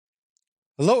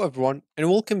Hello everyone and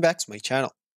welcome back to my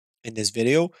channel. In this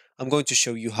video, I'm going to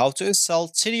show you how to install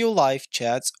Tidio Live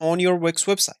Chats on your Wix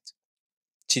website.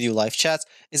 Tidio Live Chat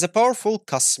is a powerful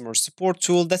customer support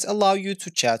tool that allows you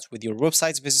to chat with your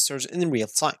website's visitors in real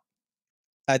time.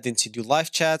 Adding Tidio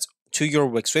Live Chat to your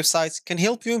Wix website can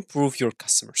help you improve your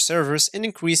customer service and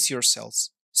increase your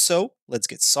sales. So, let's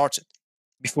get started.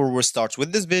 Before we start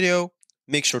with this video,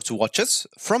 make sure to watch it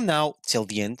from now till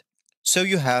the end so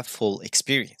you have full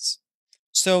experience.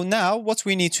 So now what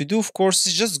we need to do, of course,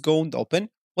 is just go and open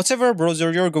whatever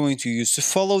browser you're going to use to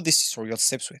follow this tutorial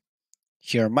steps with.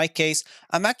 Here in my case,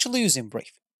 I'm actually using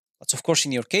Brave. But of course,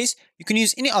 in your case, you can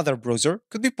use any other browser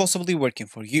could be possibly working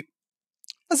for you.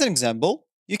 As an example,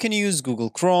 you can use Google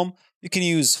Chrome, you can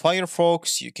use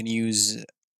Firefox, you can use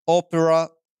Opera,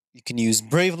 you can use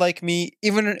Brave like me,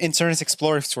 even Internet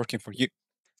Explorer if it's working for you.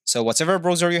 So whatever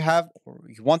browser you have or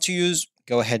you want to use,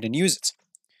 go ahead and use it.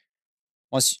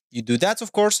 Once you do that,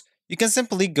 of course, you can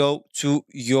simply go to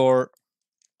your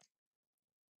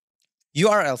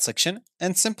URL section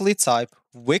and simply type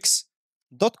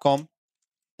wix.com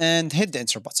and hit the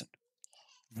enter button.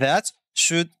 That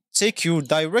should take you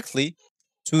directly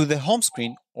to the home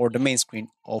screen or the main screen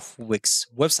of Wix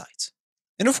website.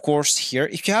 And of course, here,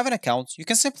 if you have an account, you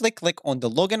can simply click on the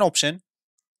login option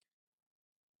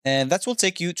and that will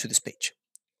take you to this page.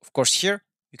 Of course, here,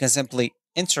 you can simply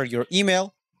enter your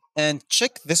email and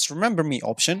check this remember me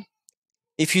option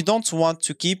if you don't want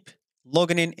to keep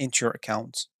logging in into your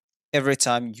account every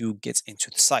time you get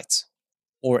into the site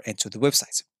or into the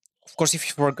website. Of course, if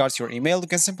you forgot your email, you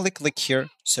can simply click here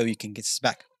so you can get it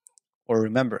back or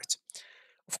remember it.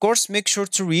 Of course, make sure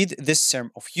to read this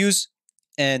term of use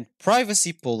and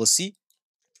privacy policy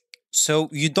so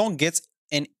you don't get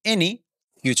in any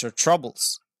future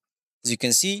troubles. As you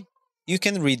can see, you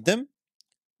can read them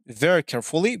very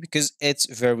carefully because it's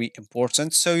very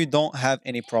important so you don't have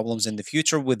any problems in the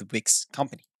future with Wix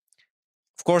company.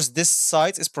 Of course, this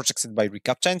site is protected by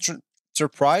reCAPTCHA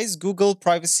Enterprise, Google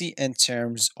privacy and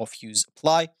terms of use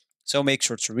apply, so make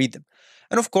sure to read them.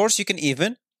 And of course, you can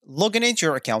even log in into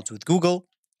your account with Google,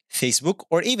 Facebook,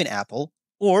 or even Apple,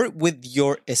 or with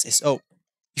your SSO.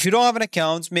 If you don't have an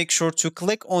account, make sure to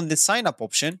click on the sign up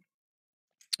option.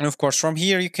 And of course, from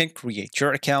here, you can create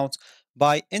your account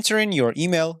by entering your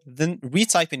email, then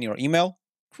retyping your email,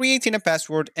 creating a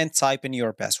password, and typing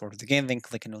your password again, then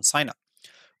clicking on sign up.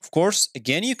 Of course,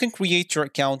 again, you can create your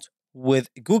account with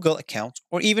a Google account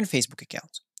or even Facebook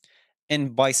account.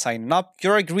 And by signing up,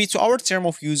 you agree to our term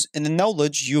of use and the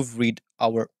knowledge you've read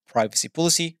our privacy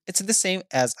policy. It's the same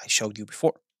as I showed you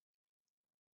before.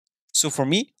 So for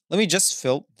me, let me just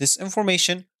fill this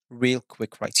information real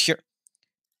quick right here.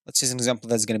 Let's use an example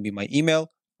that's going to be my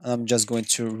email. I'm just going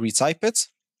to retype it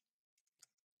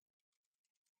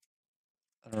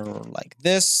like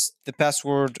this. The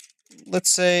password, let's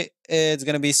say it's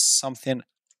going to be something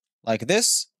like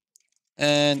this.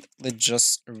 And let's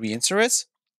just re-enter it.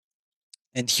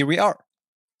 And here we are.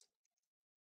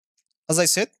 As I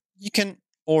said, you can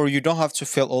or you don't have to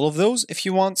fill all of those. If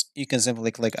you want, you can simply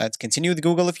click add continue with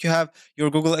Google if you have your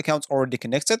Google account already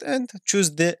connected and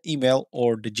choose the email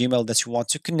or the Gmail that you want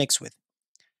to connect with.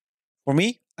 For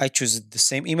me, I choose the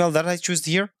same email that I choose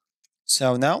here.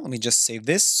 So now let me just save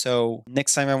this. So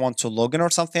next time I want to log in or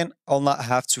something, I'll not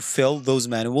have to fill those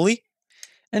manually.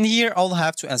 And here I'll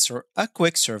have to answer a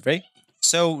quick survey.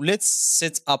 So let's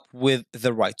set up with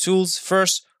the right tools.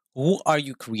 First, who are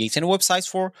you creating a website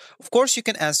for? Of course, you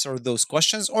can answer those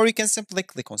questions or you can simply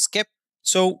click on skip.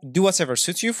 So do whatever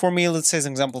suits you. For me, let's say as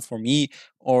an example for me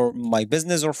or my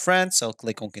business or friends. So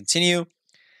click on continue.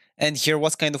 And here,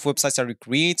 what kind of websites are you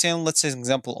creating? Let's say as an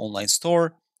example, online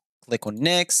store. Click on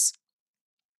next.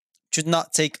 Should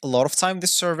not take a lot of time,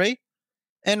 this survey.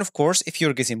 And of course, if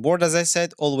you're getting bored, as I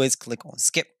said, always click on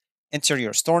skip. Enter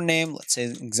your store name. Let's say,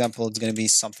 example, it's going to be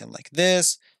something like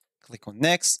this. Click on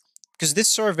next, because this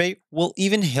survey will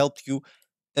even help you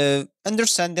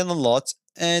understand them a lot,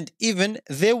 and even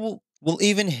they will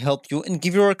even help you and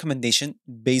give you a recommendation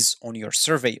based on your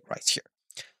survey right here.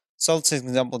 So let's say, for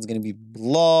example, it's going to be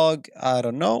blog. I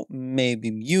don't know,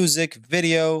 maybe music,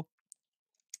 video,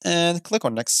 and click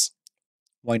on next.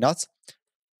 Why not?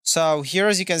 So here,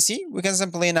 as you can see, we can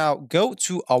simply now go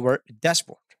to our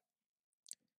dashboard.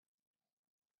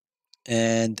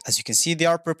 And as you can see, they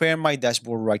are preparing my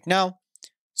dashboard right now.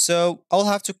 So I'll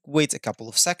have to wait a couple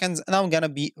of seconds and I'm gonna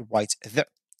be right there.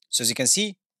 So as you can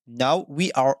see, now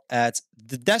we are at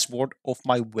the dashboard of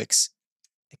my Wix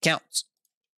account.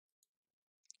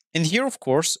 And here, of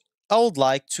course, I would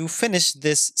like to finish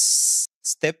this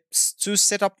steps to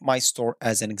set up my store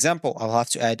as an example. I'll have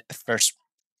to add a first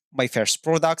my first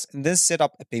product, and then set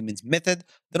up a payment method.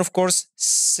 Then, of course,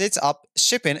 set up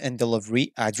shipping and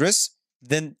delivery address.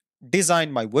 Then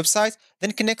design my website.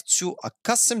 Then connect to a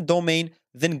custom domain.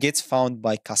 Then get found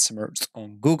by customers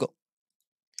on Google.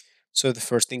 So the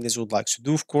first thing that you would like to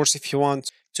do, of course, if you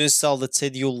want to install the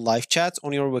Tidio live chat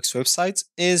on your Wix website,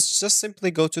 is just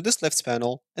simply go to this left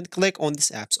panel and click on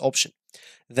this apps option.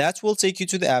 That will take you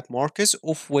to the app markers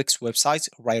of Wix website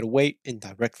right away and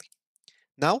directly.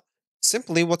 Now,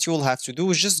 simply what you will have to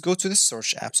do is just go to the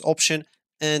search apps option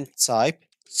and type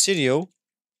Tidio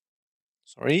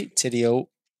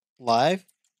live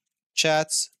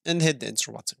chats and hit the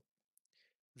enter button.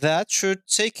 That should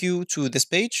take you to this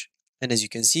page. And as you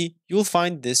can see, you'll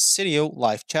find this Tidio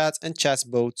live chat and chat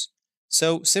bots.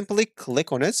 So simply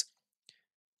click on it.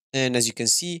 And as you can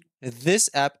see, this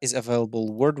app is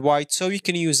available worldwide, so you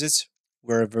can use it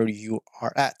wherever you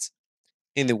are at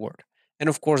in the world. And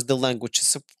of course, the language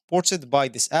supported by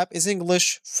this app is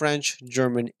English, French,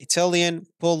 German, Italian,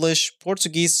 Polish,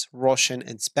 Portuguese, Russian,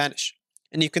 and Spanish.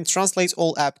 And you can translate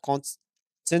all app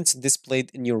content displayed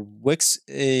in your Wix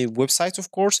website, of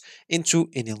course, into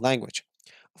any language.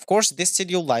 Of course, this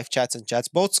Studio live chats and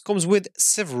chatbots comes with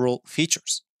several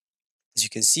features. As you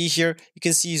can see here, you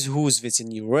can see who's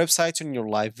visiting your website and your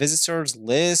live visitors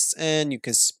list, and you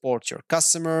can support your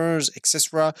customers,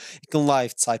 etc. You can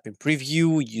live type in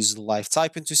preview, use live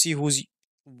typing to see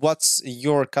what's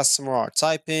your customer are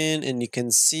typing, and you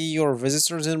can see your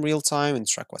visitors in real time and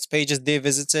track what pages they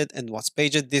visited and what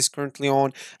pages they're currently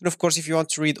on. And of course, if you want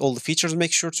to read all the features,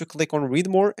 make sure to click on read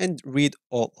more and read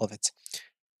all of it.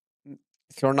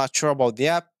 If you're not sure about the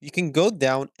app, you can go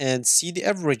down and see the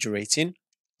average rating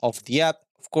of the app.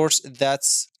 Of course,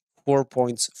 that's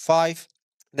 4.5.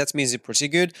 That means it's pretty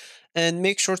good. And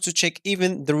make sure to check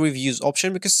even the reviews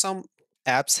option, because some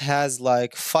apps has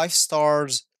like 5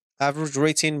 stars average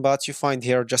rating, but you find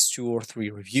here just 2 or 3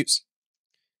 reviews.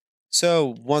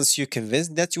 So once you're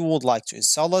convinced that you would like to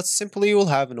install it, simply you will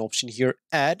have an option here,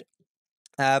 add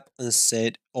app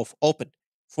instead of open.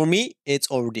 For me, it's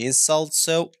already installed,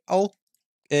 so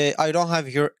I don't have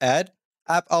here add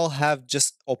app. I'll have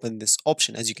just open this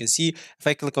option. As you can see, if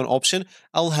I click on option,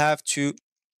 I'll have to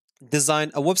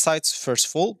design a website first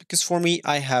of all, because for me,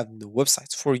 I have no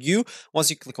website. For you, once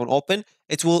you click on open,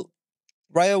 it will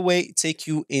right away take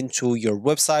you into your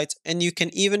website, and you can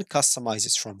even customize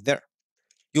it from there.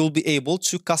 You'll be able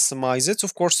to customize it,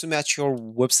 of course, to match your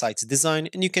website's design,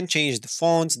 and you can change the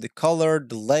font, the color,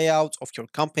 the layout of your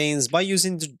campaigns by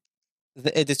using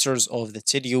the editors of the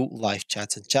Tidio live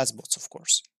chats and chatbots, of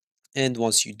course. And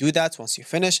once you do that, once you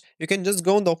finish, you can just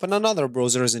go and open another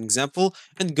browser as an example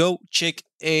and go check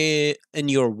in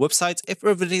your website if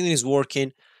everything is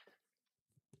working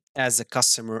as a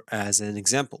customer as an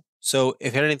example. So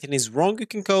if anything is wrong, you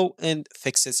can go and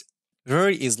fix it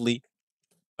very easily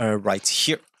right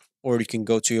here. Or you can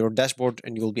go to your dashboard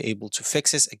and you'll be able to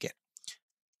fix it again.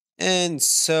 And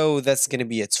so that's going to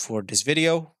be it for this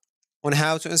video on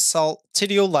how to install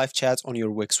Tidio live chat on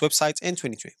your Wix website in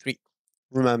 2023.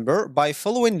 Remember, by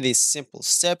following these simple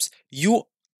steps, you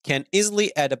can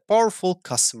easily add a powerful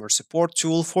customer support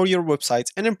tool for your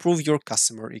website and improve your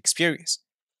customer experience.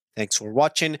 Thanks for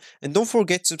watching, and don't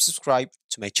forget to subscribe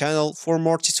to my channel for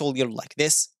more tutorials like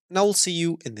this, and I will see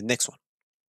you in the next one.